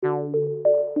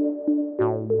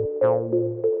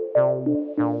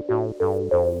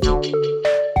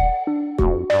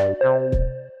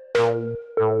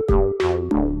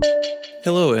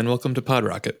Welcome to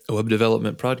PodRocket, a web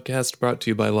development podcast brought to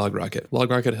you by LogRocket.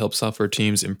 LogRocket helps software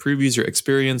teams improve user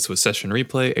experience with session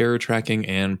replay, error tracking,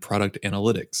 and product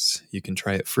analytics. You can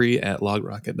try it free at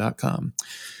logrocket.com.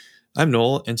 I'm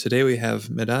Noel, and today we have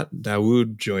Medhat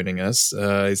Dawoud joining us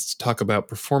to talk about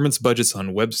performance budgets on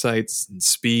websites and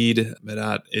speed.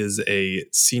 Medhat is a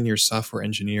senior software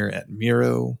engineer at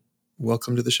Miro.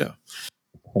 Welcome to the show.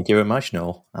 Thank you very much,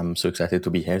 Noel. I'm so excited to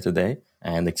be here today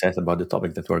and excited about the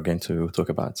topic that we're going to talk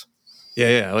about.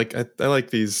 Yeah. I like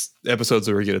these episodes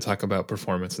where we get to talk about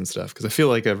performance and stuff because I feel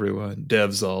like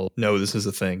devs all know this is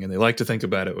a thing and they like to think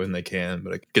about it when they can,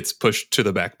 but it gets pushed to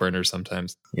the back burner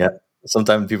sometimes. Yeah,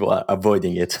 sometimes people are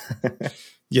avoiding it.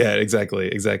 Yeah,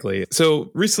 exactly.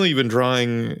 So recently you've been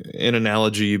drawing an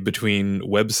analogy between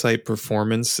website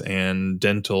performance and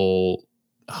dental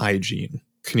hygiene.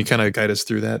 Can you kind of guide us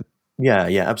through that? Yeah,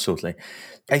 absolutely.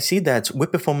 I see that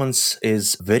web performance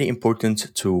is very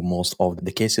important to most of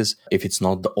the cases, if it's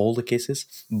not all the cases.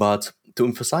 But to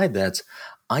emphasize that,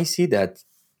 I see that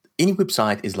any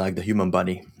website is like the human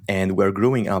body, and we're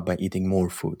growing up by eating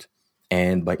more food.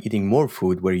 And by eating more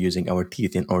food, we're using our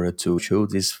teeth in order to chew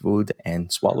this food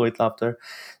and swallow it after.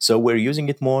 So we're using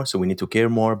it more, so we need to care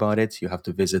more about it. You have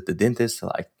to visit the dentist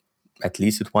like at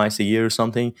least twice a year or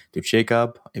something to check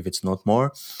up if it's not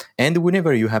more. And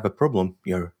whenever you have a problem,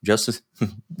 you're just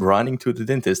running to the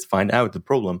dentist, find out the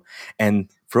problem. And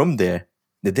from there,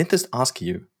 the dentist asks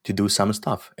you to do some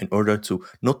stuff in order to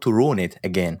not to ruin it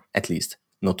again, at least.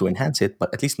 Not to enhance it,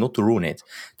 but at least not to ruin it.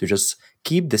 To just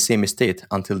keep the same state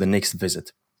until the next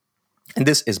visit. And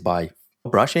this is by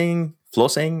brushing,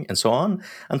 flossing, and so on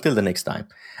until the next time.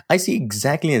 I see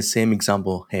exactly the same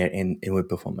example here in web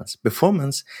performance.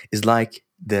 Performance is like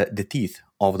the teeth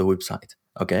of the website,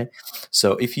 okay?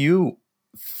 So if you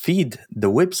feed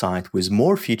the website with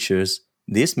more features,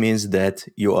 this means that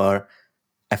you are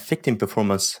affecting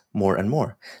performance more and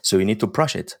more. So you need to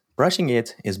brush it. Brushing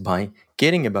it is by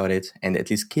caring about it and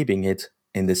at least keeping it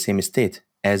in the same state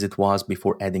as it was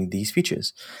before adding these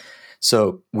features.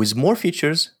 So with more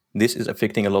features, this is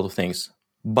affecting a lot of things.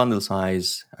 Bundle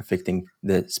size, affecting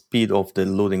the speed of the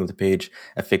loading of the page,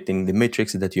 affecting the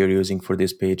metrics that you're using for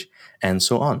this page, and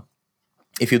so on.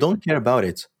 If you don't care about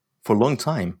it for a long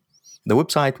time, the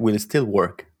website will still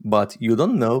work, but you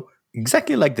don't know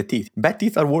exactly like the teeth. Bad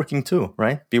teeth are working too,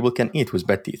 right? People can eat with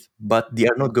bad teeth, but they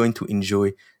are not going to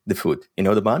enjoy the food. You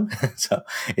know the bun?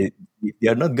 They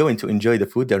are not going to enjoy the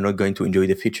food. They're not going to enjoy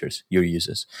the features your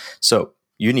users. So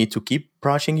you need to keep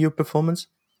brushing your performance.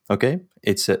 Okay,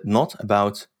 it's not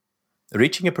about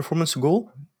reaching a performance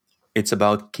goal. It's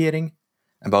about caring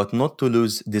about not to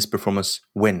lose this performance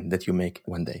win that you make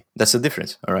one day. That's the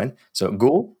difference, all right? So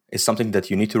goal is something that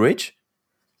you need to reach.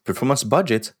 Performance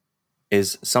budget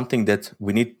is something that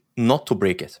we need not to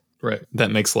break it. Right.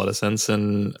 That makes a lot of sense.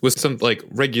 And with some like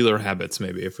regular habits,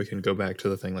 maybe if we can go back to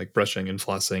the thing like brushing and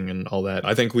flossing and all that,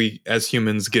 I think we as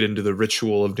humans get into the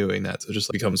ritual of doing that. So it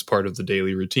just becomes part of the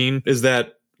daily routine. Is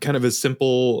that kind of as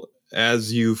simple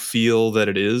as you feel that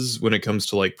it is when it comes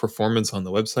to like performance on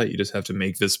the website? You just have to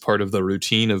make this part of the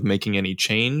routine of making any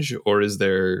change? Or is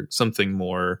there something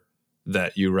more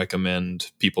that you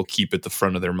recommend people keep at the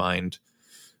front of their mind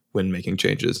when making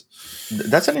changes?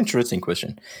 That's an interesting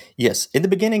question. Yes, in the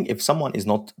beginning, if someone is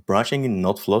not brushing and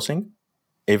not flossing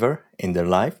ever in their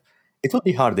life, it will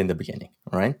be hard in the beginning,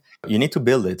 right? You need to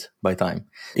build it by time.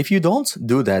 If you don't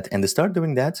do that and start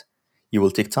doing that, you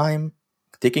will take time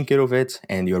taking care of it,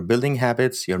 and you're building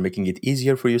habits, you're making it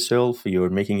easier for yourself, you're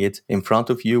making it in front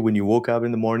of you when you woke up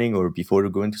in the morning or before you're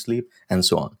going to sleep, and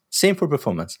so on. Same for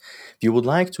performance. If you would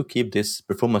like to keep this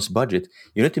performance budget,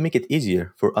 you need to make it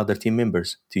easier for other team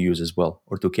members to use as well,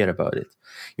 or to care about it.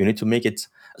 You need to make it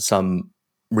some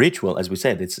ritual, as we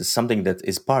said. It's something that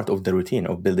is part of the routine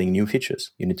of building new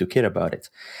features. You need to care about it.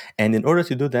 And in order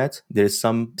to do that, there's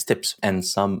some steps and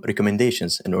some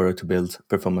recommendations in order to build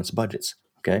performance budgets.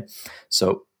 Okay,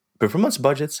 so performance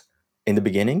budgets in the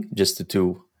beginning, just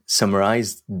to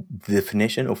summarize the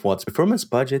definition of what's performance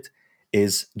budget,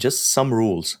 is just some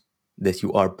rules that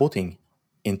you are putting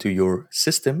into your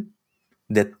system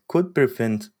that could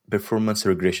prevent performance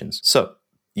regressions. So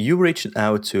you reached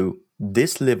out to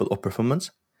this level of performance,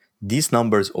 these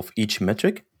numbers of each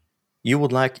metric. You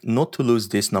would like not to lose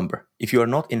this number. If you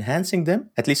are not enhancing them,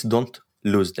 at least don't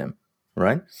lose them,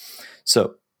 right?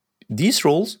 So these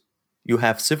rules, you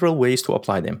have several ways to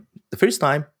apply them. The first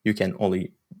time, you can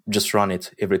only just run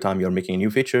it every time you're making a new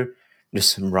feature.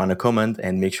 Just run a command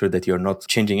and make sure that you're not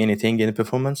changing anything in the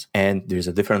performance. And there's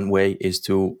a different way is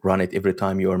to run it every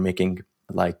time you are making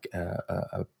like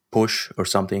a push or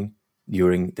something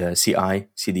during the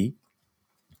CI/CD.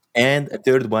 And a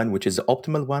third one, which is the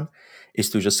optimal one, is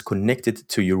to just connect it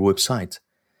to your website.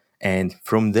 And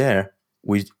from there,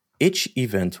 with each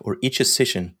event or each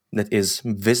session that is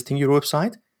visiting your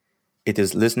website, it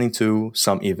is listening to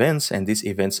some events, and these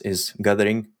events is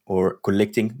gathering or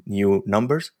collecting new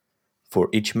numbers for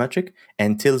each metric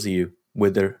and tells you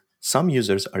whether some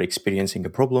users are experiencing a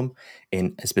problem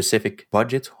in a specific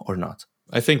budget or not.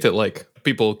 I think that like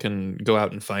people can go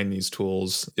out and find these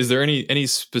tools. Is there any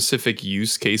specific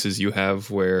use cases you have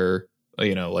where,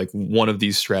 you know, like one of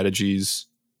these strategies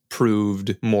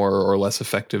proved more or less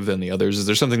effective than the others? Is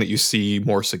there something that you see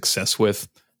more success with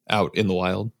out in the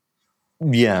wild?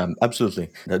 Yeah,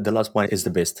 absolutely. The last one is the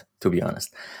best, to be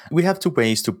honest. We have two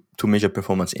ways to measure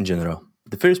performance in general.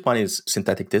 The first one is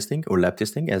synthetic testing or lab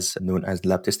testing, as known as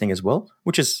lab testing as well,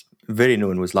 which is very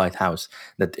known with Lighthouse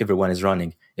that everyone is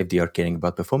running if they are caring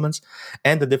about performance.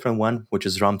 And the different one, which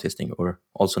is RAM testing, or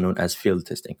also known as field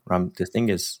testing. RAM testing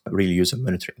is real user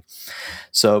monitoring.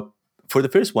 So for the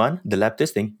first one, the lab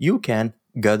testing, you can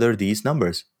gather these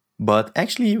numbers. But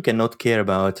actually, you cannot care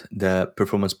about the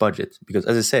performance budget because,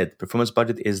 as I said, performance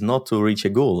budget is not to reach a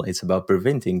goal. It's about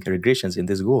preventing regressions in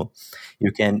this goal.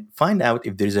 You can find out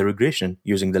if there is a regression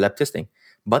using the lab testing,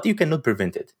 but you cannot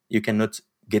prevent it. You cannot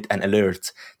get an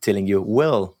alert telling you,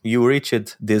 well, you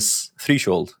reached this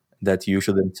threshold that you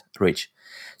shouldn't reach.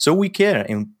 So we care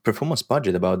in performance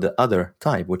budget about the other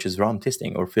type, which is RAM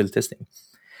testing or field testing.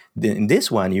 In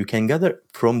this one, you can gather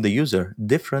from the user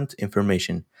different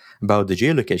information about the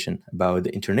geolocation, about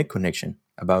the internet connection,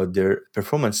 about their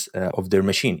performance of their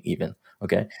machine, even,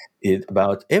 okay?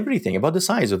 About everything, about the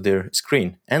size of their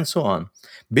screen, and so on.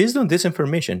 Based on this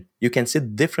information, you can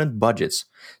set different budgets.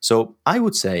 So I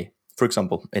would say, for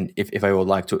example, and if I would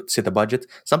like to set a budget,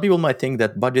 some people might think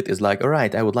that budget is like, all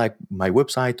right, I would like my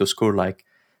website to score like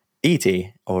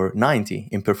 80 or 90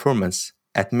 in performance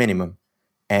at minimum,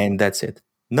 and that's it.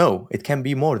 No, it can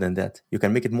be more than that. You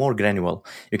can make it more granular.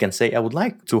 You can say, I would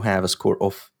like to have a score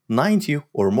of 90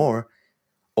 or more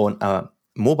on a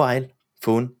mobile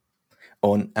phone,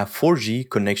 on a 4G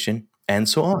connection, and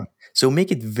so on. So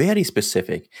make it very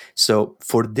specific. So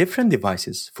for different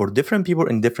devices, for different people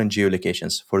in different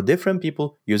geolocations, for different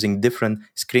people using different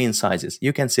screen sizes,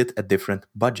 you can set a different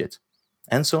budget,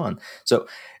 and so on. So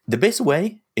the best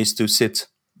way is to set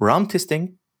RAM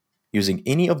testing using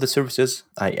any of the services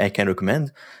I can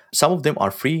recommend. Some of them are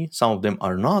free, some of them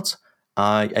are not.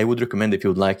 I would recommend, if you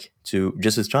would like to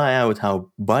just try out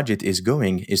how budget is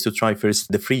going, is to try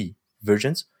first the free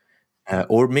versions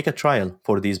or make a trial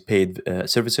for these paid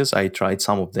services. I tried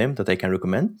some of them that I can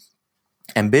recommend.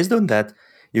 And based on that,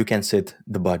 you can set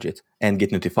the budget and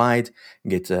get notified,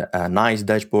 get a nice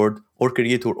dashboard, or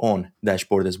create your own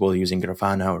dashboard as well using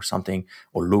Grafana or something,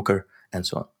 or Looker, and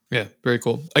so on. Yeah, very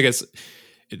cool. I guess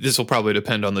this will probably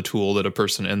depend on the tool that a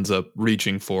person ends up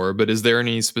reaching for, but is there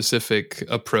any specific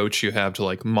approach you have to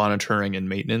like monitoring and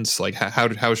maintenance? Like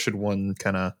how should one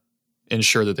kind of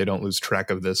ensure that they don't lose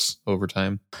track of this over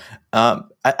time?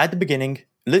 At the beginning,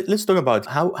 let's talk about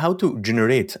how to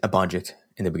generate a budget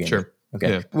in the beginning. Sure. Okay.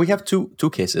 Yeah. We have two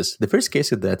cases. The first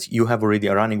case is that you have already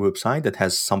a running website that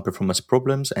has some performance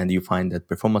problems, and you find that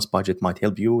performance budget might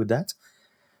help you with that.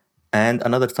 And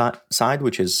another side,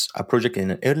 which is a project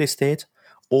in an early state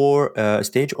or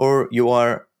stage, or you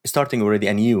are starting already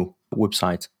a new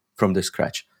website from the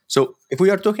scratch. So if we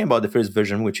are talking about the first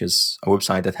version, which is a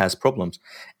website that has problems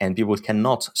and people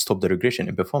cannot stop the regression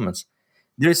in performance,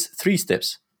 there's 3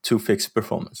 steps to fix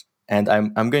performance. And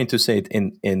I'm going to say it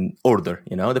in order.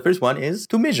 The first one is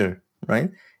to measure,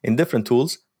 right? In different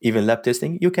tools, even lab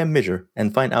testing, you can measure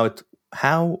and find out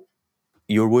how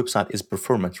your website is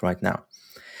performant right now.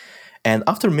 And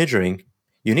after measuring,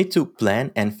 you need to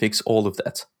plan and fix all of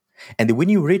that. And when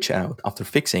you reach out after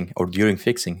fixing or during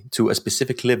fixing to a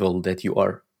specific level that you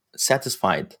are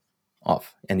satisfied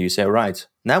of, and you say, right,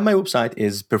 now my website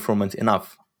is performant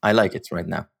enough. I like it right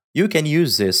now. You can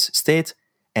use this state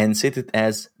and set it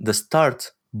as the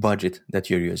start budget that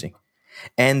you're using.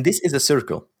 And this is a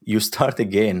circle. You start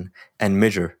again and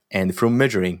measure. And from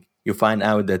measuring, you find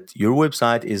out that your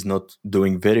website is not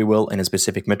doing very well in a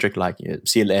specific metric like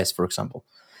CLS, for example.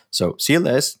 So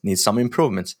CLS needs some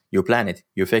improvements. You plan it,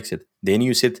 you fix it. Then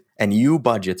you set a new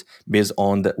budget based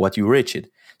on what you reached.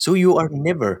 So you are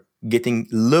never getting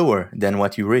lower than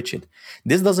what you reached.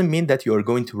 This doesn't mean that you are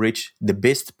going to reach the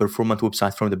best performant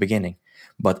website from the beginning.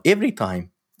 But every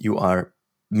time you are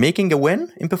making a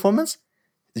win in performance,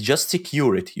 just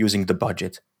secure it using the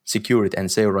budget. Secure it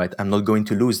and say, all right, I'm not going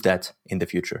to lose that in the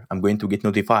future. I'm going to get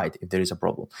notified if there is a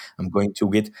problem. I'm going to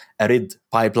get a red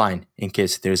pipeline in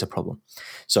case there is a problem.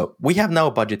 So we have now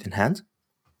a budget in hand.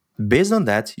 Based on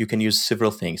that, you can use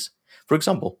several things. For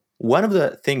example, one of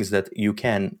the things that you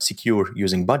can secure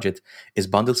using budget is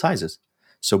bundle sizes.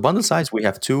 So bundle size, we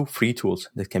have two free tools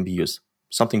that can be used.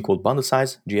 Something called bundle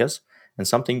size GS, and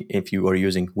something if you are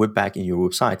using Webpack in your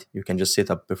website, you can just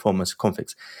set up performance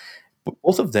configs.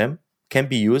 Both of them can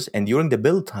be used, and during the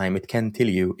build time, it can tell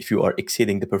you if you are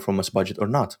exceeding the performance budget or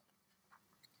not.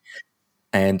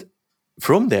 And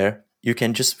from there, you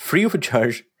can just free of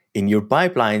charge in your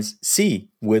pipelines see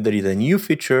whether the new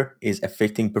feature is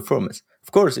affecting performance. Of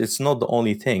course, it's not the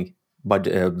only thing, but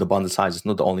the bundle size is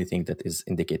not the only thing that is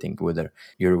indicating whether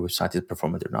your website is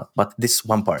performant or not. But this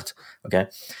one part, okay?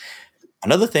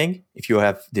 Another thing, if you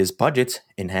have this budget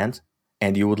in hand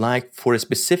and you would like for a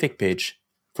specific page,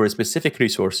 for a specific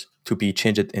resource to be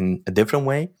changed in a different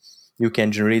way, you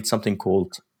can generate something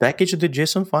called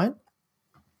package.json file.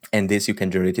 And this you can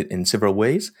generate it in several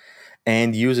ways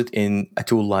and use it in a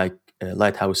tool like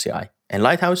Lighthouse CI. And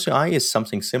Lighthouse CI is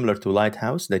something similar to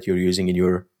Lighthouse that you're using in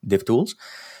your dev tools,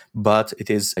 but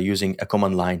it is using a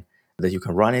command line that you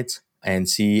can run it and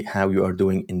see how you are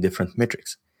doing in different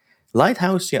metrics.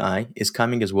 Lighthouse CI is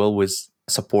coming as well with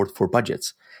support for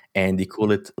budgets, and they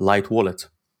call it Light Wallet.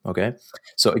 Okay,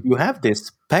 so if you have this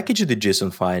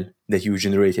package.json file that you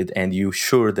generated and you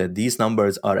sure that these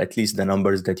numbers are at least the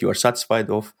numbers that you are satisfied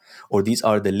of, or these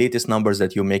are the latest numbers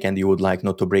that you make and you would like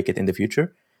not to break it in the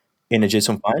future in a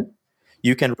JSON file,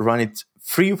 you can run it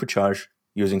free of charge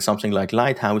using something like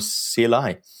Lighthouse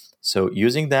CLI. So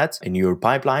using that in your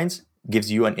pipelines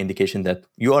gives you an indication that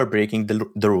you are breaking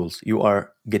the rules. You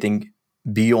are getting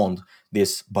beyond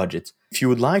this budget. If you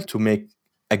would like to make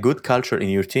a good culture in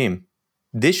your team,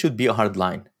 this should be a hard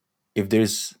line. If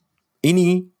there's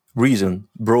any reason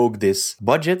broke this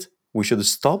budget, we should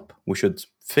stop, we should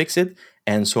fix it,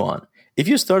 and so on. If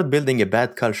you start building a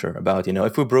bad culture about,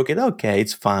 if we broke it, okay,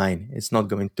 it's fine. It's not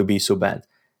going to be so bad.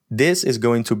 This is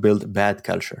going to build bad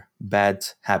culture, bad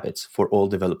habits for all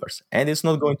developers, and it's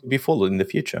not going to be followed in the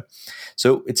future.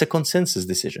 So it's a consensus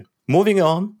decision. Moving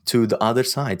on to the other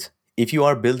side. If you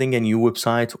are building a new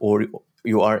website or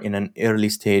you are in an early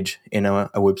stage in a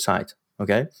website,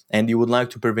 okay, and you would like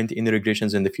to prevent any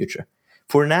regressions in the future.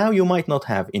 For now, you might not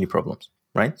have any problems,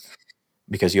 right?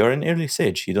 Because you're in early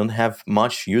stage. You don't have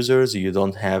much users. You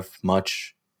don't have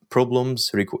much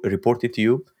problems reported to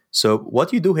you. So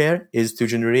what you do here is to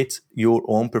generate your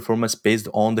own performance based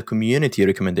on the community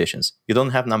recommendations. You don't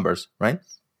have numbers, right?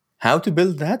 How to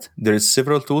build that? There is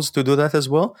several tools to do that as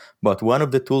well. But one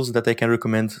of the tools that I can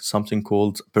recommend, something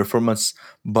called Performance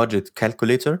Budget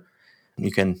Calculator.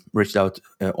 You can reach out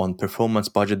on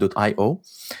performancebudget.io.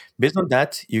 Based on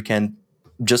that, you can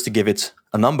just give it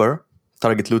a number,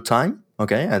 target load time,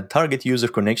 okay, and target user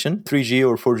connection, 3G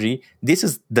or 4G. This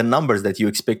is the numbers that you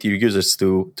expect your users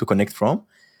to connect from.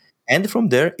 And from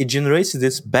there, it generates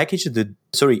this budget.json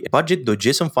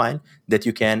file that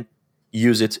you can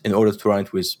use it in order to run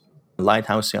it with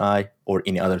Lighthouse CI or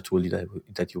any other tool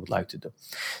that you would like to do.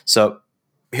 So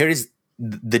here is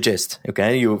the gist,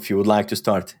 okay? If you would like to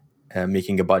start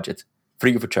making a budget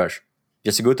free of charge,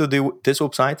 just go to this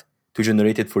website to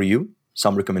generate it for you.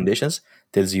 Some recommendations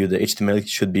tells you the HTML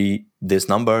should be this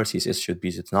number, CSS should be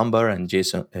this number, and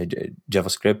JSON,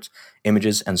 JavaScript,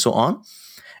 images, and so on.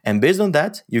 And based on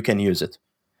that, you can use it.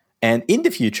 And in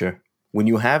the future, when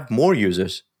you have more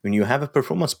users, when you have a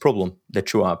performance problem that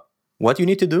show up, what you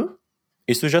need to do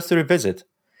is to just revisit.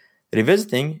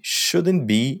 Revisiting shouldn't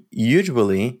be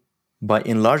usually by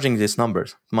enlarging these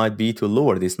numbers. It might be to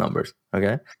lower these numbers,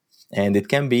 okay? And it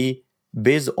can be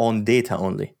based on data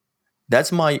only.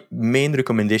 That's my main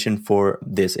recommendation for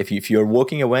this. If you're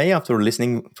walking away after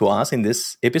listening to us in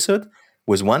this episode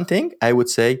with one thing, I would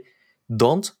say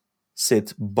don't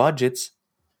set budgets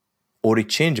or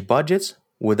change budgets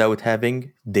without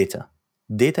having data.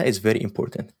 Data is very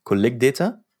important. Collect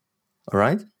data, all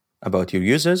right, about your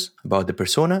users, about the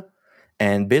persona,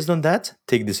 and based on that,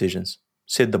 take decisions.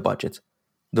 Set the budget.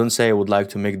 Don't say I would like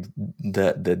to make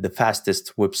the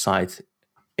fastest website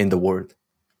in the world.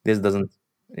 This doesn't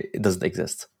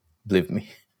exist. Believe me.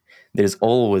 There's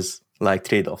always like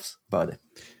trade-offs about it.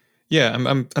 Yeah,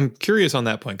 I'm curious on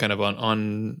that point, kind of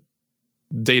on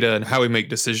data and how we make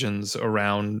decisions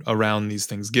around these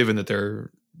things, given that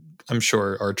there, I'm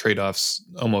sure, are trade-offs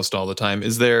almost all the time.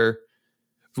 Is there,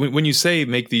 when you say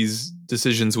make these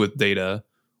decisions with data,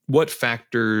 what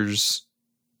factors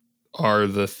are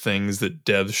the things that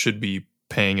devs should be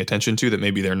paying attention to that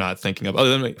maybe they're not thinking of? Other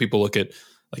than like people look at,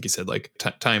 like you said, like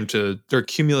time to their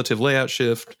cumulative layout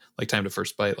shift, like time to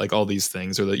first byte, like all these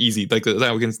things are the easy, like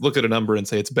that we can look at a number and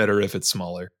say it's better if it's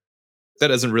smaller. that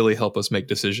doesn't really help us make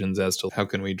decisions as to how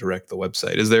can we direct the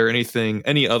website. Is there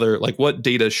any other, like what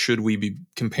data should we be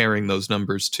comparing those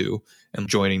numbers to and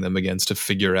joining them against to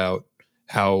figure out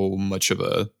how much of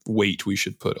a weight we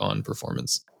should put on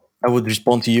performance? I would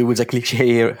respond to you with a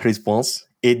cliche response.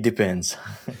 It depends.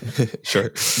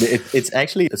 Sure.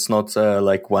 It's not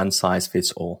like one size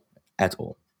fits all at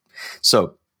all.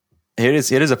 So here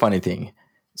is a funny thing.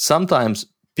 Sometimes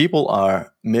people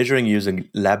are measuring using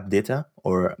lab data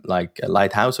or like a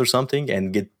lighthouse or something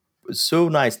and get so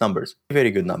nice numbers,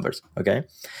 very good numbers. Okay.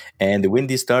 And when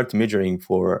they start measuring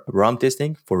for RAM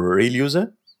testing for a real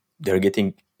user, they're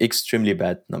getting extremely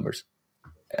bad numbers.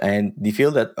 And they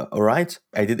feel that, all right,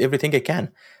 I did everything I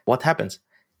can. What happens?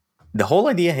 The whole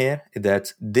idea here is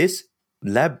that this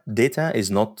lab data is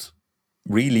not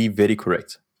really very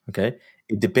correct. Okay.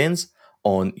 It depends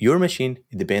on your machine.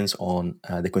 It depends on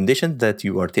the condition that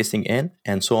you are testing in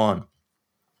and so on.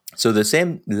 So the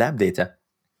same lab data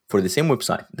for the same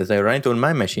website that I run it on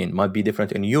my machine might be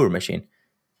different in your machine.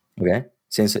 Okay.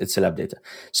 Since it's lab data.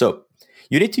 So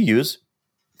you need to use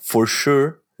for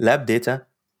sure lab data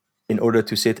in order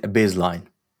to set a baseline.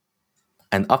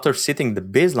 And after setting the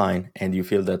baseline and you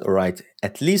feel that, all right,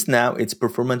 at least now it's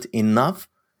performant enough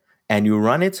and you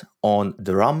run it on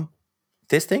the RAM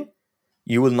testing,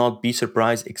 you will not be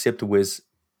surprised except with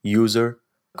user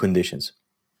conditions.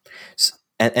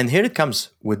 And here it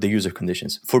comes with the user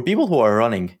conditions. For people who are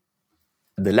running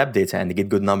the lab data and they get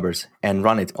good numbers and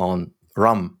run it on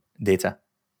RAM data,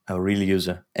 a real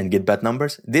user, and get bad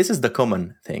numbers, this is the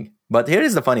common thing. But here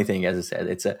is the funny thing, as I said,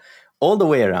 it's all the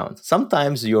way around.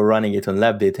 Sometimes you're running it on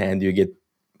lab data and you get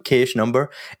cache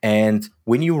number. And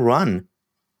when you run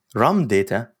RAM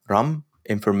data, RAM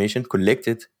information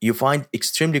collected, you find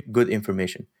extremely good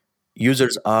information.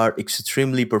 Users are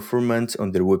extremely performant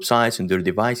on their websites, on their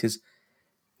devices.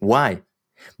 Why?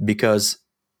 Because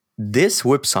this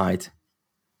website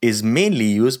is mainly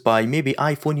used by maybe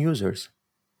iPhone users.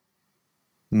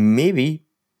 Maybe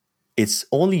it's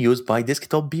only used by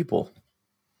desktop people.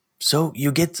 So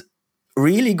you get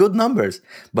really good numbers,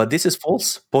 but this is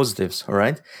false positives, all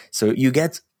right? So you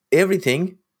get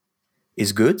everything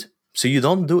is good, so you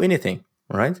don't do anything,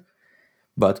 right?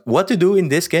 But what to do in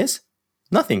this case?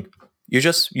 Nothing.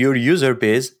 Your user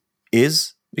base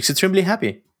is extremely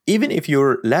happy, even if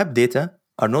your lab data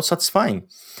are not satisfying.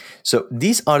 So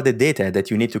these are the data that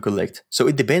you need to collect. So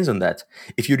it depends on that.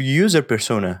 If your user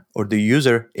persona or the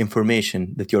user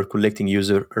information that you're collecting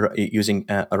using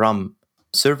a RAM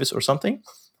service or something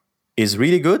is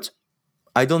really good,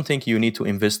 I don't think you need to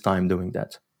invest time doing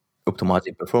that,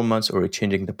 optimizing performance or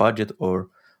changing the budget or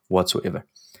whatsoever.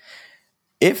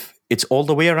 If it's all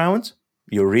the way around,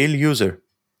 your real user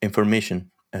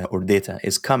information or data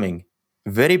is coming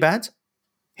very bad,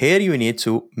 here you need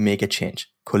to make a change.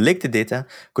 Collect the data,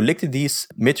 collect these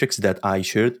metrics that I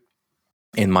shared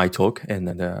in my talk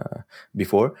and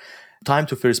before. Time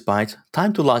to first byte,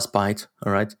 time to last byte,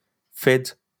 all right?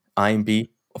 FID, IMB.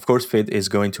 Of course, FID is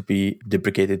going to be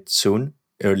deprecated soon,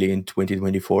 early in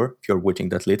 2024. If you're watching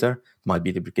that later, it might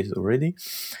be deprecated already.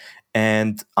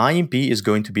 And IMP is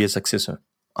going to be a successor.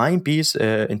 IMP is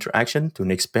interaction to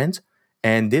next band.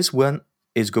 And this one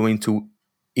is going to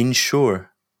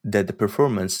ensure that the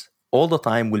performance all the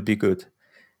time will be good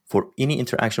for any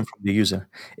interaction from the user.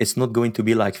 It's not going to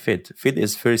be like FID. FID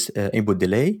is first input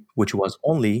delay, which was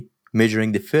only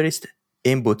measuring the first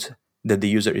input that the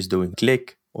user is doing,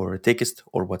 click or text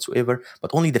or whatsoever,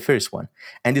 but only the first one.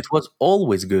 And it was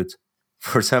always good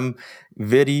for some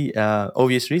very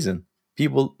obvious reason.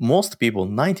 Most people,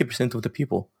 90% of the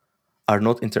people are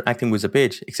not interacting with the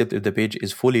page except if the page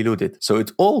is fully loaded. So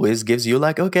it always gives you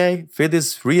like, okay, FID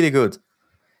is really good.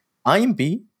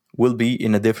 IMP will be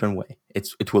in a different way.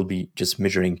 It will be just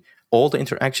measuring all the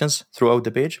interactions throughout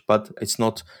the page, but it's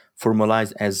not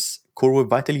formalized as Core Web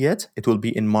Vital yet. It will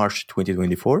be in March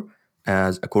 2024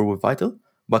 as a Core Web Vital,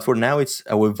 but for now it's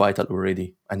a Web Vital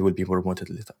already and will be promoted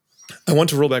later. I want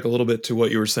to roll back a little bit to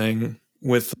what you were saying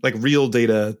with like real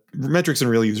data, metrics and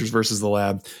real users versus the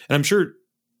lab. And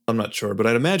I'm not sure, but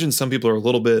I'd imagine some people are a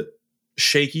little bit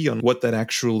shaky on what that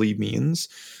actually means.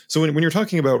 So when you're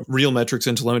talking about real metrics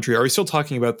and telemetry, are we still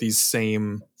talking about these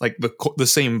same, like the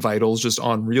same vitals just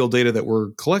on real data that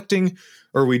we're collecting?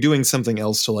 Or are we doing something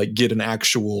else to like get an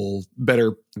actual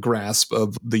better grasp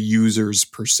of the user's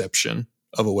perception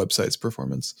of a website's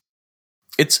performance?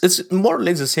 It's more or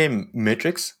less the same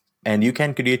metrics, and you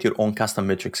can create your own custom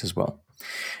metrics as well.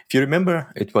 If you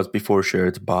remember, it was before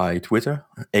shared by Twitter,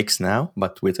 X now,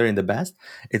 but Twitter in the past.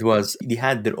 They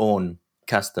had their own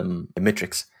custom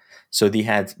metrics. So they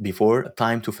had before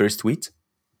time to first tweet,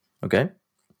 okay?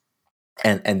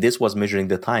 And this was measuring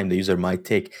the time the user might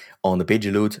take on the page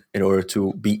load in order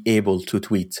to be able to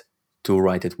tweet, to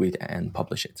write a tweet and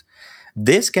publish it.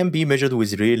 This can be measured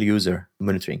with real user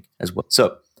monitoring as well.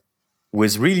 So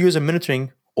with real user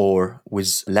monitoring or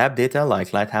with lab data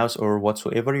like Lighthouse or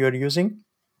whatsoever you're using,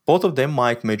 both of them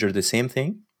might measure the same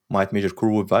thing, might measure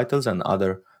core web vitals and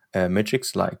other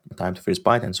metrics like time to first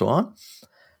byte and so on.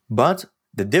 But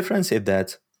the difference is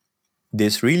that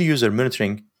this real user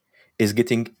monitoring is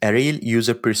getting a real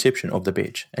user perception of the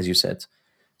page, as you said.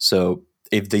 So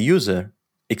if the user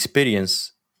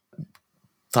experience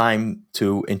time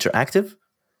to interactive,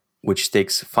 which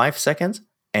takes 5 seconds,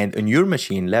 and on your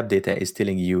machine, lab data is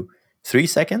telling you 3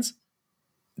 seconds,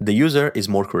 the user is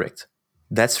more correct.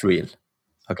 That's real.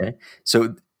 Okay.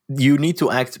 So you need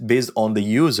to act based on the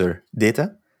user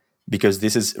data, because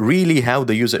this is really how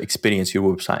the user experience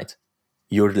your website.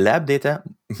 Your lab data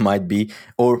might be,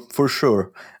 or for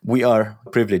sure, we are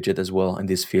privileged as well in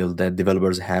this field that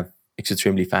developers have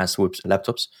extremely fast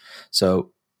laptops.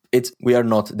 So we are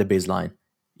not the baseline.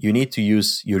 You need to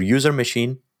use your user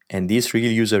machine and this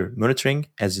real user monitoring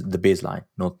as the baseline,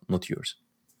 not yours.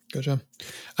 Gotcha.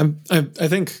 I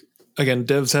think, again,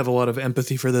 devs have a lot of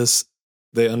empathy for this.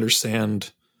 They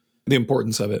understand the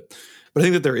importance of it. But I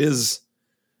think that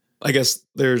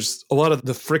there's a lot of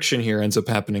the friction here ends up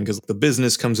happening because the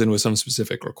business comes in with some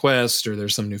specific request, or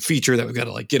there's some new feature that we've got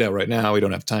to get out right now. We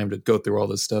don't have time to go through all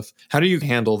this stuff. How do you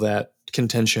handle that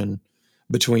contention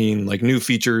between new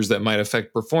features that might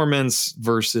affect performance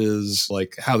versus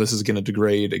how this is going to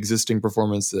degrade existing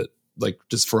performance that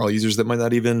just for all users that might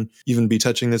not even be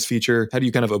touching this feature? How do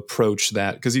you kind of approach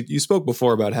that? Because you spoke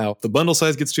before about how the bundle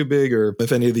size gets too big, or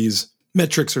if any of these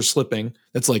metrics are slipping,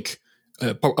 that's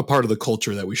a part of the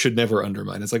culture that we should never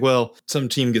undermine. It's some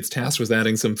team gets tasked with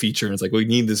adding some feature, and it's we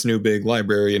need this new big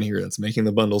library in here that's making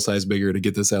the bundle size bigger to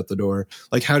get this out the door.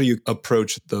 How do you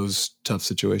approach those tough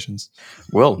situations?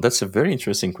 Well, that's a very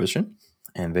interesting question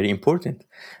and very important,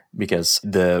 because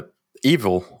the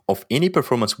evil of any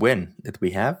performance win that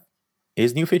we have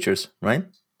is new features, right?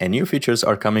 And new features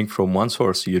are coming from one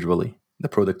source, usually the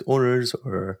product owners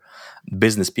or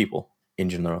business people in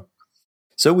general.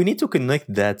 So we need to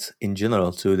connect that in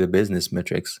general to the business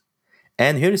metrics.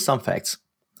 And here is some facts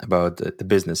about the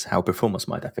business, how performance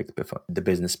might affect the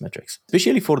business metrics,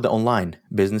 especially for the online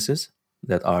businesses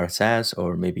that are SaaS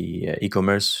or maybe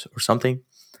e-commerce or something.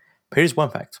 Here's one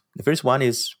fact. The first one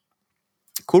is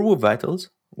core web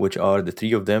vitals, which are the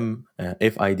three of them,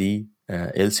 FID,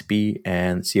 LCP,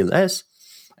 and CLS,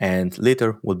 and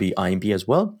later will be IMP as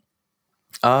well,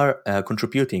 are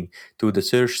contributing to the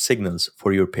search signals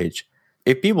for your page.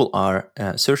 If people are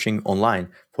searching online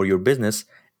for your business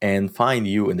and find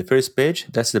you in the first page,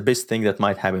 that's the best thing that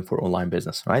might happen for online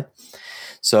business, right?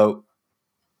 So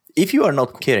if you are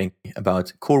not caring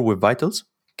about core web vitals,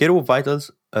 core web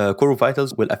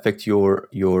vitals will affect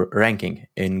your ranking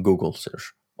in Google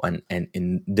search and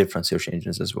in different search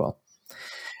engines as well.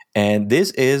 And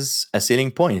this is a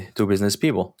selling point to business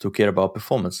people to care about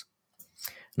performance.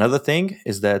 Another thing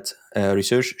is that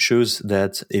research shows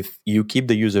that if you keep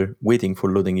the user waiting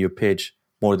for loading your page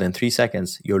more than 3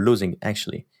 seconds, you're losing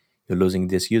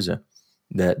this user.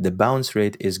 The bounce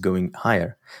rate is going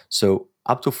higher. So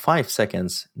up to 5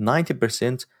 seconds,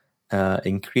 90%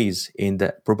 increase in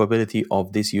the probability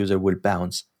of this user will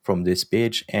bounce from this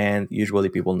page. And usually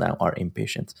people now are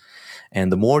impatient.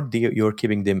 And the more you're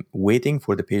keeping them waiting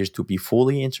for the page to be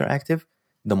fully interactive,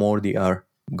 the more they are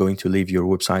going to leave your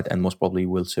website and most probably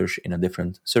will search in a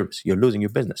different service. You're losing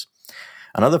your business.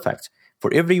 Another fact,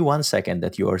 for every 1 second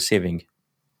that you are saving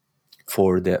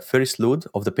for the first load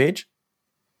of the page,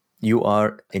 you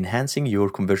are enhancing your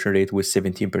conversion rate with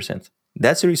 17%.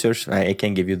 That's research. I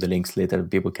can give you the links later.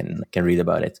 People can read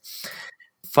about it.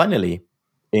 Finally,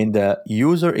 in the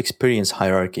user experience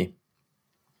hierarchy,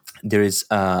 there is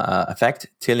a fact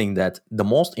telling that the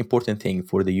most important thing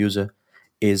for the user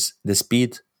is the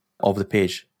speed of the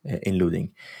page in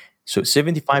loading. So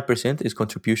 75% is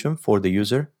contribution for the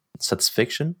user.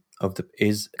 Satisfaction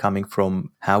is coming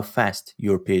from how fast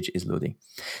your page is loading.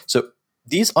 So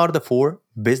these are the 4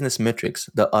 business metrics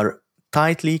that are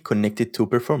tightly connected to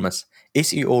performance: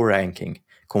 SEO ranking,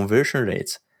 conversion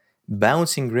rates,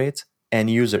 bouncing rate,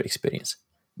 and user experience.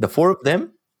 The 4 of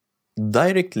them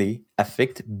directly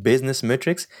affect business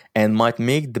metrics and might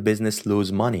make the business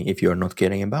lose money if you're not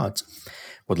caring about.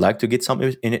 Would like to get some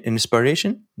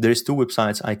inspiration? There's 2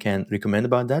 websites I can recommend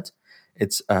about that.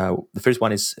 It's the first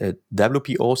one is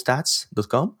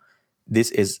WPOstats.com.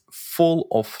 This is full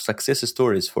of success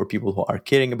stories for people who are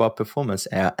caring about performance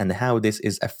and how this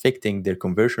is affecting their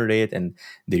conversion rate and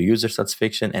their user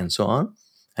satisfaction and so on.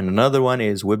 And another one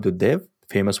is web.dev.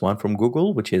 famous one from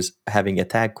Google, which is having a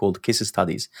tag called case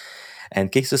studies.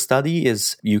 And case study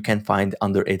is, you can find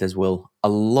under it as well a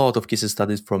lot of case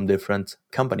studies from different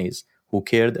companies who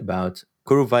cared about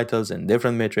core vitals and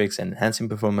different metrics and enhancing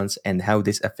performance and how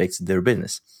this affects their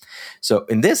business. So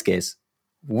in this case,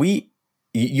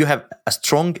 you have a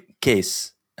strong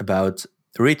case about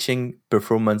reaching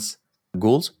performance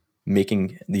goals,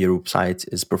 making your website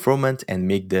is performant and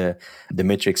make the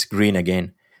metrics green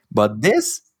again. But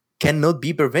this cannot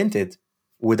be prevented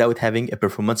without having a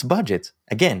performance budget.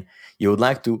 Again, you would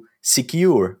like to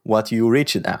secure what you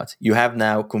reached out. You have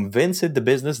now convinced the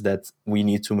business that we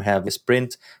need to have a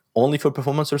sprint only for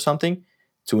performance or something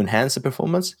to enhance the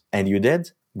performance, and you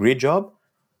did. Great job.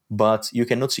 But you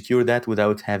cannot secure that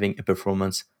without having a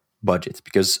performance budget,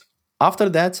 because after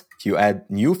that, you add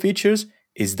new features,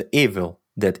 is the evil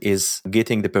that is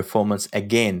getting the performance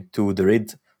again to the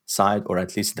red side, or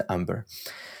at least the amber.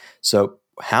 So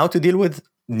how to deal with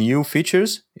new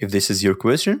features, if this is your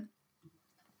question,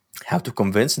 how to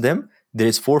convince them? There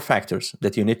is 4 factors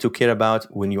that you need to care about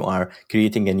when you are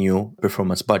creating a new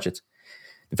performance budget.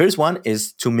 The first one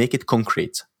is to make it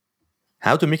concrete.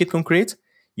 How to make it concrete?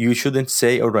 You shouldn't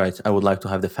say, all right, I would like to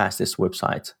have the fastest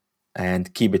website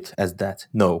and keep it as that.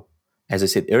 No. As I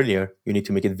said earlier, you need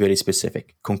to make it very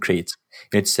specific, concrete.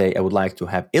 You need to say, I would like to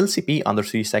have LCP under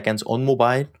 3 seconds on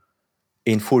mobile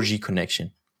in 4G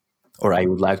connection. Or I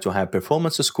would like to have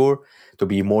performance score to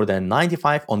be more than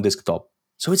 95 on desktop.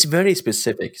 So it's very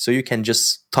specific. So you can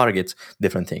just target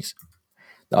different things.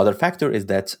 The other factor is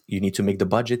that you need to make the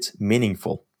budget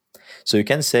meaningful. So you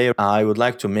can say, I would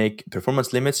like to make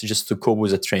performance limits just to cope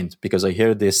with a trend, because I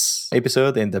hear this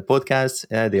episode in the podcast,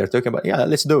 they are talking about, yeah,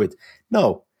 let's do it.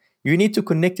 No, you need to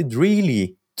connect it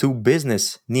really to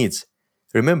business needs.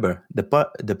 Remember,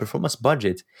 the performance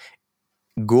budget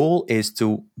goal is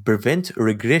to prevent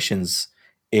regressions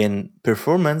in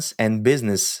performance and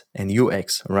business and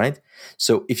UX, right?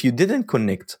 So if you didn't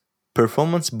connect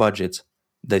performance budget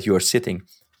that you are setting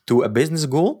to a business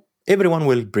goal, everyone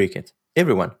will break it.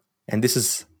 Everyone. And this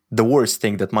is the worst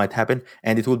thing that might happen,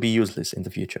 and it will be useless in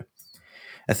the future.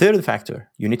 A third factor,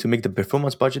 you need to make the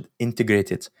performance budget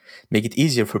integrated, make it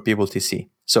easier for people to see.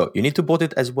 So you need to put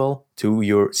it as well to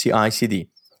your CI/CD.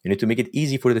 You need to make it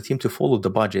easy for the team to follow the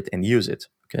budget and use it,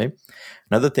 okay?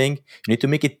 Another thing, you need to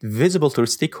make it visible to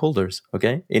stakeholders,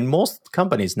 okay? In most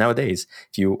companies nowadays,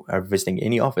 if you are visiting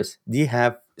any office, they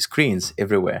have screens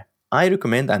everywhere. I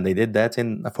recommend, and I did that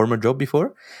in a former job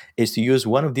before, is to use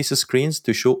one of these screens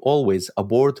to show always a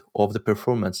board of the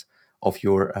performance of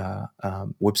your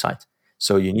website.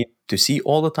 So you need to see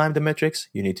all the time the metrics.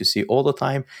 You need to see all the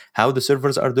time how the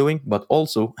servers are doing, but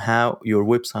also how your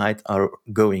website are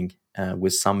going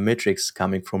with some metrics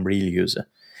coming from real user.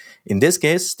 In this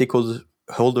case,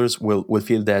 stakeholders will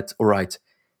feel that, all right,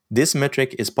 this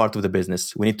metric is part of the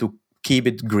business. We need to keep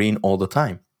it green all the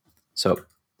time. So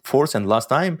fourth and last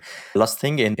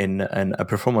thing in a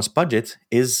performance budget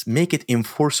is make it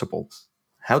enforceable.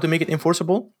 How to make it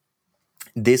enforceable?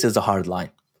 This is a hard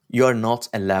line. You are not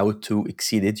allowed to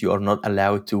exceed it. You are not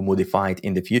allowed to modify it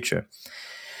in the future.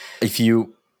 If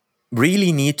you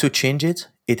really need to change it,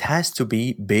 it has to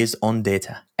be based on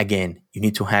data. Again, you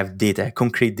need to have data,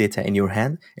 concrete data in your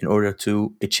hand in order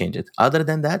to change it. Other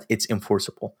than that, it's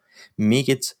enforceable. Make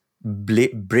it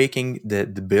breaking the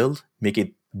build, make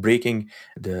it breaking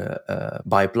the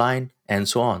pipeline, and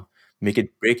so on. Make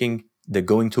it breaking the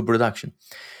going to production.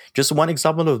 Just one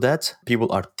example of that,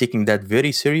 people are taking that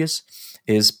very serious,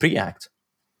 is Preact.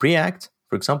 Preact,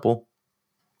 for example,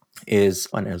 is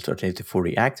an alternative for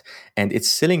React, and its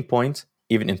selling point,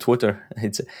 even in Twitter,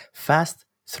 it's a fast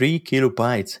 3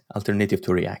 kilobyte alternative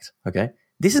to React. Okay,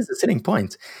 this is the selling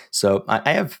point. So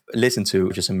I have listened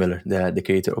to Jason Miller, the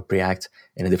creator of Preact,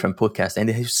 in a different podcast, and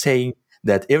he's saying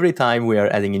that every time we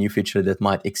are adding a new feature that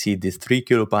might exceed this 3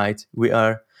 kilobyte, we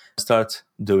are start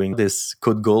doing this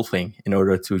code golfing in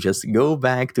order to just go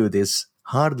back to this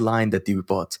hard line that we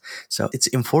bought. So it's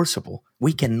enforceable.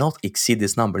 We cannot exceed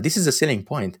this number. This is a selling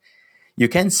point. You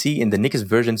can see in the next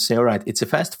version, say, all right, it's a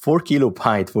fast 4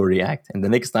 kilobyte for React, and the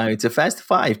next time it's a fast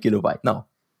 5 kilobyte. No,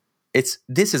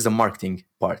 this is the marketing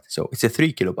part. So it's a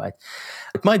 3 kilobyte.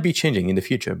 It might be changing in the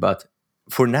future, but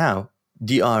for now,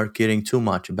 they are caring too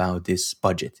much about this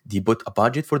budget. They put a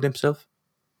budget for themselves,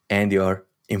 and they are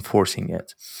enforcing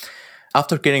it.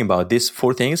 After caring about these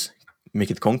 4 things, make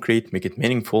it concrete, make it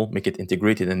meaningful, make it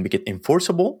integrated, and make it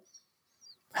enforceable,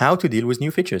 how to deal with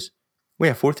new features? We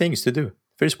have 4 things to do.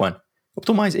 First one,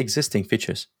 optimize existing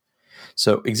features.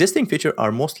 So existing features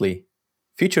are mostly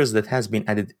features that has been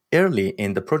added early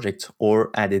in the project or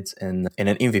added in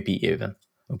an MVP even.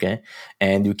 okay?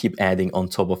 And you keep adding on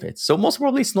top of it. So most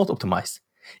probably it's not optimized.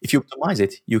 If you optimize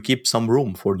it, you keep some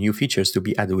room for new features to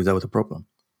be added without a problem.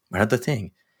 Another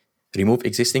thing, remove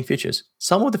existing features.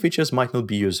 Some of the features might not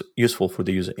be useful for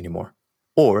the user anymore.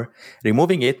 Or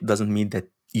removing it doesn't mean that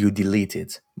you delete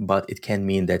it, but it can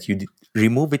mean that you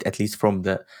remove it at least from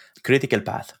the critical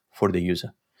path for the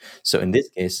user. So in this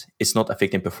case, it's not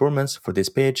affecting performance for this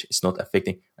page. It's not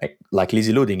affecting like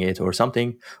lazy loading it or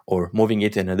something, or moving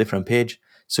it in a different page.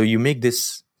 So you make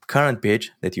this current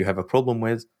page that you have a problem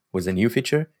with a new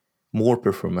feature more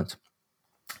performant.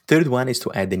 Third one is to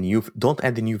don't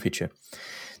add the new feature.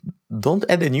 Don't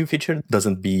add a new feature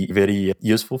doesn't be very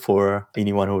useful for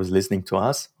anyone who is listening to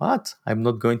us. What? I'm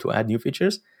not going to add new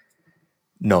features?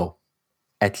 No.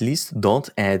 At least don't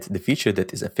add the feature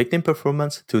that is affecting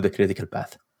performance to the critical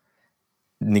path.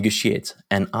 Negotiate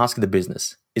and ask the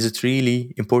business. Is it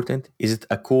really important? Is it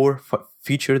a core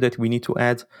feature that we need to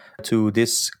add to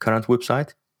this current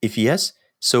website? If yes,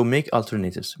 so make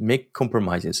alternatives, make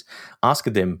compromises. Ask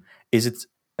them, is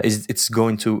it's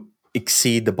going to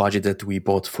exceed the budget that we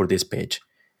bought for this page?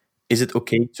 Is it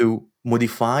okay to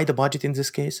modify the budget in this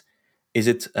case? Is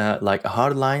it like a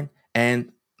hard line?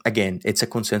 And again, it's a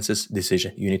consensus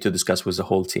decision. You need to discuss with the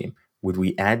whole team. Would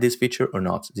we add this feature or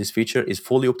not? This feature is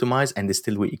fully optimized and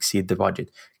still we exceed the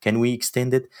budget. Can we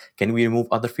extend it? Can we remove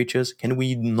other features? Can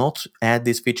we not add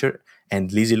this feature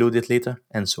and lazy load it later?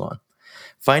 And so on.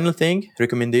 Final thing,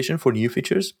 recommendation for new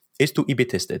features is to A/B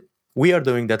test it. We are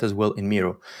doing that as well in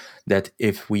Miro, that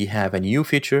if we have a new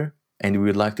feature and we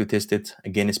would like to test it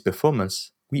against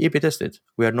performance, we A/B test it.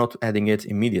 We are not adding it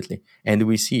immediately. And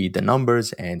we see the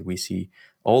numbers and we see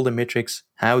all the metrics,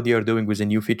 how they are doing with a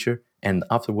new feature. And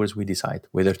afterwards, we decide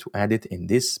whether to add it in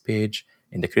this page,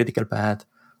 in the critical path,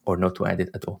 or not to add it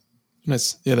at all.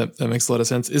 Nice. Yeah, that makes a lot of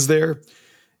sense.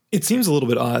 It seems a little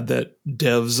bit odd that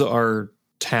devs are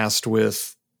tasked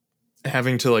with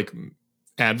having to like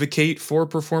advocate for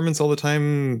performance all the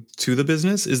time to the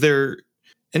business. Is there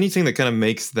anything that kind of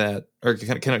makes that, or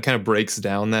kind of breaks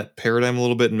down that paradigm a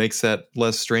little bit and makes that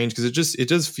less strange? Because it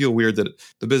does feel weird that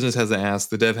the business has to ask,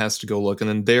 the dev has to go look, and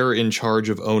then they're in charge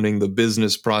of owning the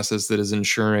business process that is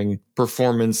ensuring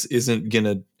performance isn't going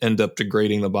to end up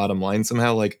degrading the bottom line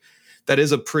somehow. Like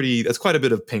that's quite a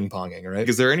bit of ping ponging, right?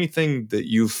 Is there anything that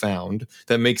you've found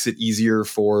that makes it easier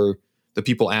for the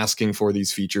people asking for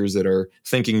these features that are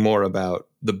thinking more about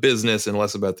the business and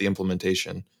less about the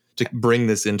implementation to bring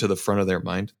this into the front of their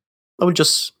mind? I will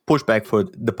just push back for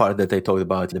the part that I talked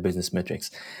about, the business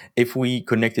metrics. If we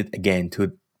connect it again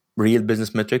to real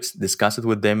business metrics, discuss it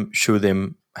with them, show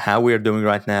them how we are doing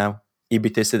right now,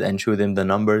 A/B test it and show them the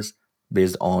numbers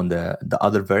based on the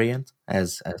other variant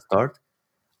as a start,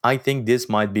 I think this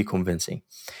might be convincing.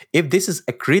 If this is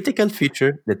a critical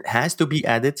feature that has to be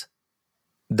added,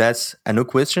 that's a no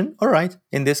question. All right,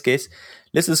 in this case,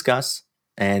 let's discuss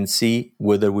and see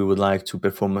whether we would like to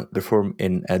perform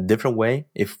in a different way.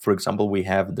 If, for example, we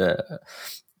have the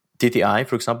TTI,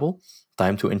 for example,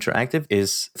 time to interactive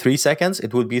is 3 seconds,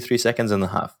 it would be 3 seconds and a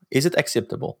half. Is it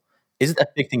acceptable? Is it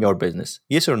affecting our business?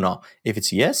 Yes or no? If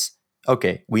it's yes,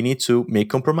 okay, we need to make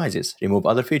compromises, remove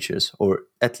other features, or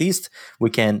at least we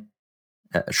can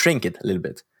shrink it a little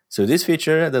bit. So this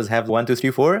feature does have 1, 2,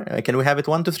 3, 4. Can we have it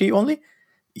 1, 2, 3 only?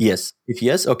 Yes. If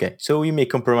yes, okay. So we make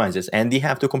compromises, and they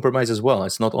have to compromise as well.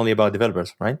 It's not only about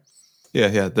developers, right?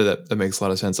 Yeah, that makes a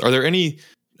lot of sense. Are there any?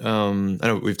 I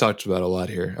know we've talked about a lot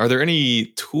here. Are there any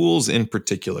tools in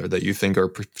particular that you think are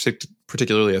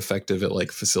particularly effective at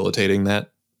like facilitating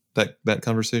that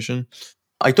conversation?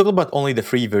 I talked about only the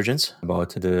free versions,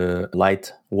 about the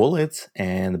light wallet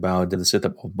and about the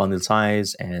setup of bundle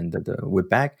size and the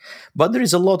webpack. But there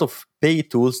is a lot of paid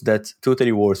tools that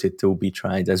totally worth it to be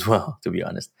tried as well, to be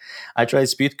honest. I tried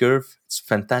SpeedCurve. It's a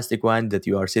fantastic one that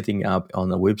you are setting up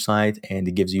on a website and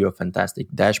it gives you a fantastic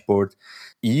dashboard.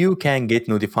 You can get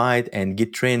notified and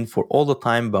get trained for all the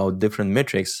time about different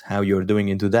metrics, how you're doing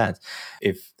into that.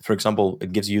 If, for example,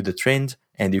 it gives you the trend,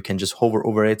 and you can just hover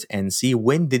over it and see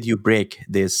when did you break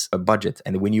this budget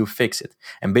and when you fix it.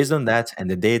 And based on that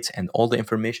and the date and all the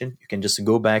information, you can just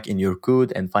go back in your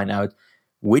code and find out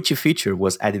which feature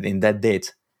was added in that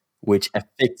date, which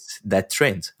affects that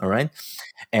trend, all right?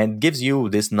 And gives you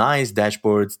this nice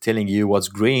dashboard telling you what's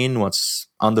green, what's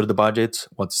under the budget,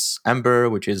 what's amber,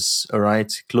 which is, all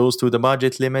right, close to the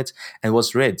budget limit, and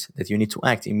what's red, that you need to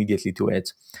act immediately to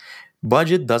it.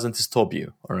 Budget doesn't stop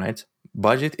you, all right?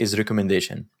 Budget is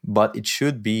recommendation, but it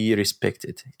should be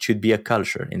respected. It should be a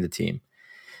culture in the team.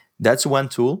 That's one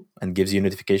tool and gives you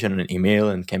notification on an email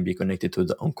and can be connected to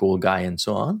the on-call guy and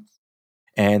so on.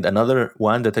 And another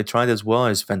one that I tried as well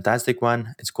is a fantastic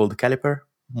one. It's called Caliper.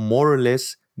 More or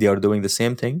less they are doing the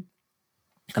same thing.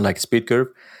 And like speed curve,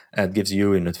 it gives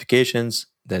you notifications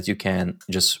that you can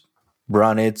just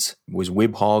run it with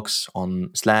webhooks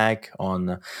on Slack,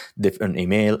 on different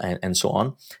email, and so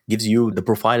on. Gives you the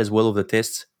profile as well of the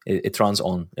test. It runs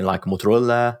on like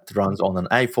Motorola, it runs on an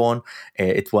iPhone.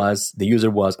 The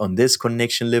user was on this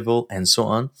connection level, and so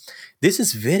on. This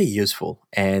is very useful,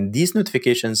 and these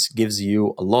notifications gives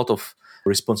you a lot of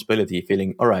responsibility,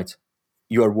 feeling all right.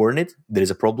 You are warned. There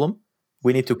is a problem.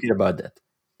 We need to care about that.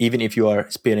 Even if you are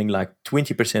spending like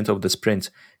 20% of the sprint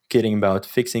caring about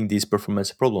fixing these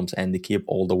performance problems, and they keep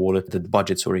all the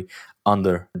budget,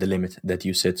 under the limit that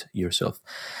you set yourself.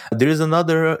 There is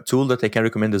another tool that I can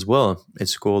recommend as well.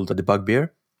 It's called the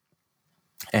Bugbear.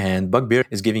 And Bugbear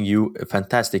is giving you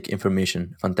fantastic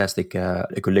information, fantastic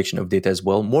collection of data as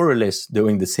well, more or less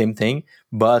doing the same thing,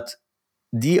 but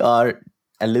they are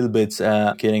a little bit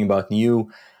caring about new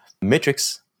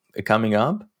metrics coming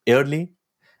up early.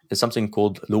 There's something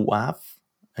called LOAF.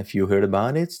 If you heard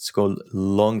about it, it's called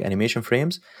long animation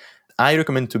frames. I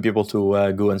recommend to people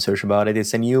to go and search about it.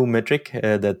 It's a new metric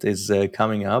that is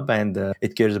coming up, and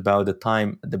it cares about the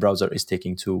time the browser is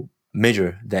taking to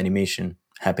measure the animation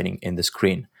happening in the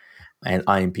screen, and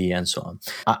IMP and so on.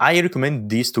 I recommend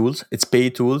these tools. It's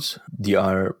paid tools. They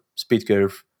are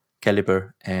SpeedCurve,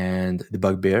 Caliper, and the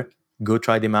Bugbear. Go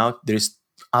try them out. There's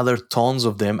other tons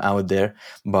of them out there,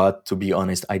 but to be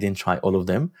honest, I didn't try all of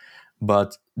them.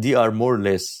 But they are more or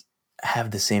less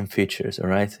have the same features, all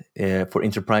right? For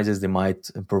enterprises, they might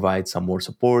provide some more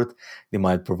support. They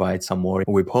might provide some more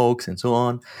webhooks and so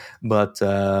on. But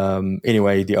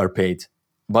anyway, they are paid.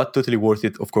 But totally worth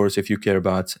it, of course, if you care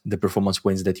about the performance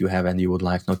wins that you have and you would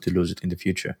like not to lose it in the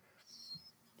future.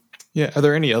 Yeah. Are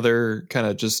there any other kind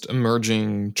of just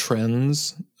emerging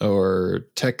trends or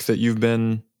tech that you've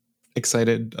been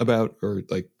excited about or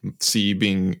like see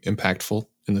being impactful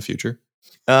in the future?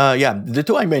 The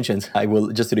two I mentioned, I will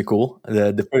just recall.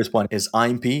 The first one is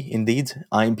IMP, indeed.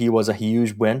 IMP was a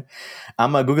huge win.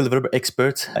 I'm a Google developer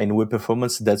expert in web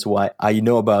performance. That's why I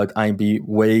know about IMP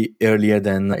way earlier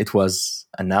than it was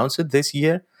announced this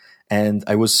year. And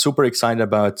I was super excited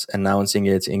about announcing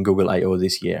it in Google I/O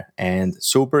this year, and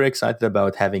super excited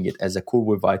about having it as a core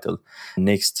web vital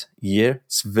next year.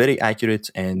 It's very accurate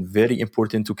and very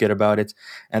important to care about it.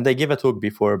 And I gave a talk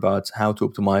before about how to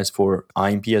optimize for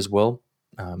IMP as well.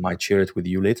 Might share it with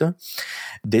you later.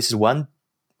 This is one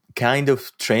kind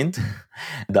of trend.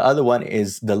 The other one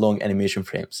is the long animation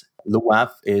frames.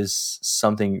 LOAF is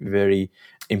something very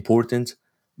important,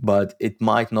 but it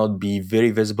might not be very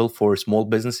visible for small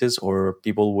businesses or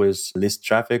people with less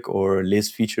traffic or less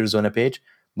features on a page.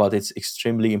 But it's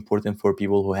extremely important for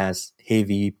people who has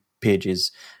heavy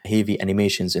pages, heavy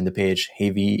animations in the page,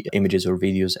 heavy images or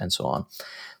videos, and so on.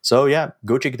 So yeah,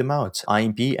 go check them out.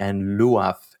 IMP and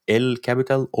LOAF. L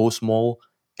capital, O small,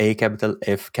 A capital,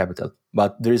 F capital.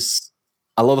 But there's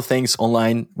a lot of things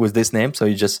online with this name. So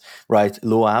you just write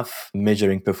LOAF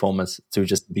measuring performance to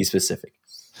just be specific.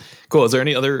 Cool. Is there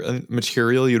any other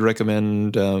material you'd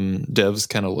recommend devs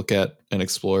kind of look at and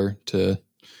explore to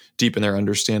deepen their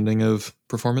understanding of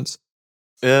performance?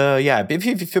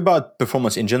 If about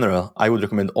performance in general, I would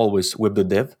recommend always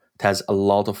web.dev. It has a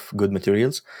lot of good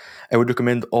materials. I would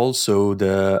recommend also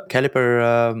the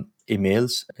Caliper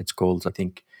emails. It's called, I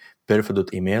think,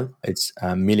 perfo.email. It's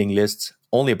a mailing list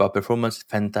only about performance.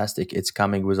 Fantastic. It's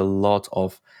coming with a lot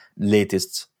of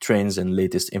latest trends and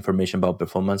latest information about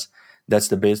performance. That's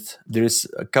the best. There's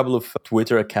a couple of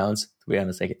Twitter accounts. To be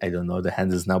honest, I don't know the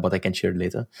handles now, but I can share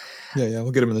later. Yeah,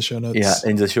 we'll get them in the show notes. Yeah,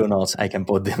 in the show notes, I can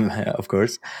put them, of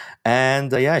course.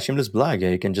 And shameless plug.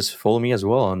 You can just follow me as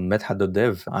well on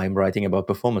medhat.dev. I'm writing about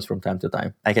performance from time to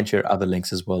time. I can share other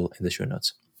links as well in the show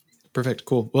notes. Perfect.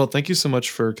 Cool. Well, thank you so much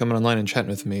for coming online and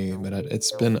chatting with me, Medhat.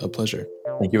 It's been a pleasure.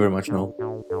 Thank you very much,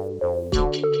 Noel.